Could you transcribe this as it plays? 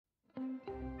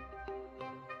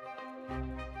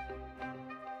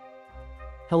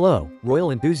Hello,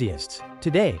 royal enthusiasts.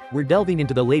 Today, we're delving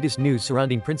into the latest news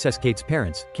surrounding Princess Kate's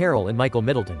parents, Carole and Michael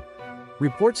Middleton.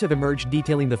 Reports have emerged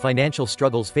detailing the financial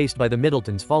struggles faced by the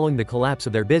Middletons following the collapse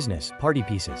of their business, Party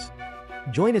Pieces.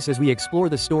 Join us as we explore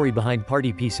the story behind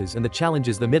Party Pieces and the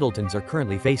challenges the Middletons are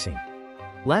currently facing.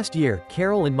 Last year,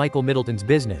 Carole and Michael Middleton's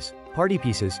business, Party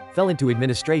Pieces, fell into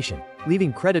administration,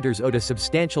 leaving creditors owed a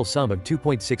substantial sum of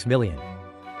 $2.6 million.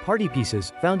 Party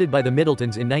Pieces, founded by the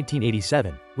Middletons in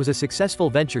 1987, was a successful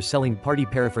venture selling party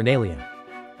paraphernalia.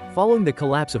 Following the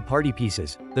collapse of Party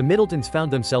Pieces, the Middletons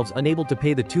found themselves unable to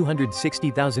pay the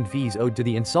 $260,000 fees owed to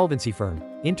the insolvency firm,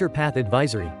 Interpath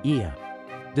Advisory, IA.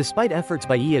 Despite efforts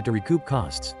by IA to recoup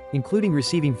costs, including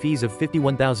receiving fees of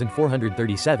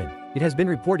 $51,437, it has been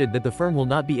reported that the firm will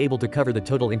not be able to cover the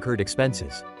total incurred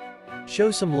expenses.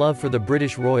 Show some love for the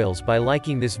British royals by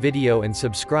liking this video and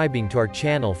subscribing to our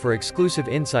channel for exclusive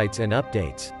insights and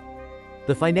updates.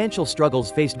 The financial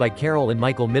struggles faced by Carole and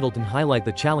Michael Middleton highlight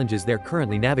the challenges they're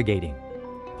currently navigating.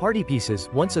 Party Pieces,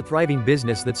 once a thriving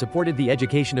business that supported the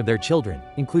education of their children,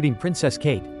 including Princess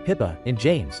Kate, Pippa, and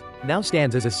James, now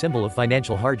stands as a symbol of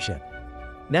financial hardship.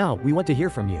 Now, we want to hear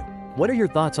from you. What are your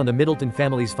thoughts on the Middleton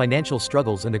family's financial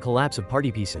struggles and the collapse of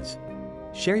Party Pieces?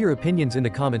 Share your opinions in the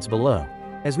comments below.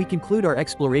 As we conclude our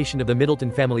exploration of the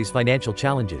Middleton family's financial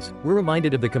challenges, we're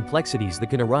reminded of the complexities that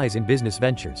can arise in business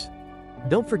ventures.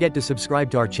 Don't forget to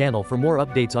subscribe to our channel for more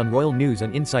updates on royal news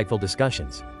and insightful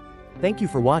discussions. Thank you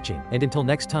for watching, and until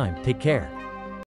next time, take care.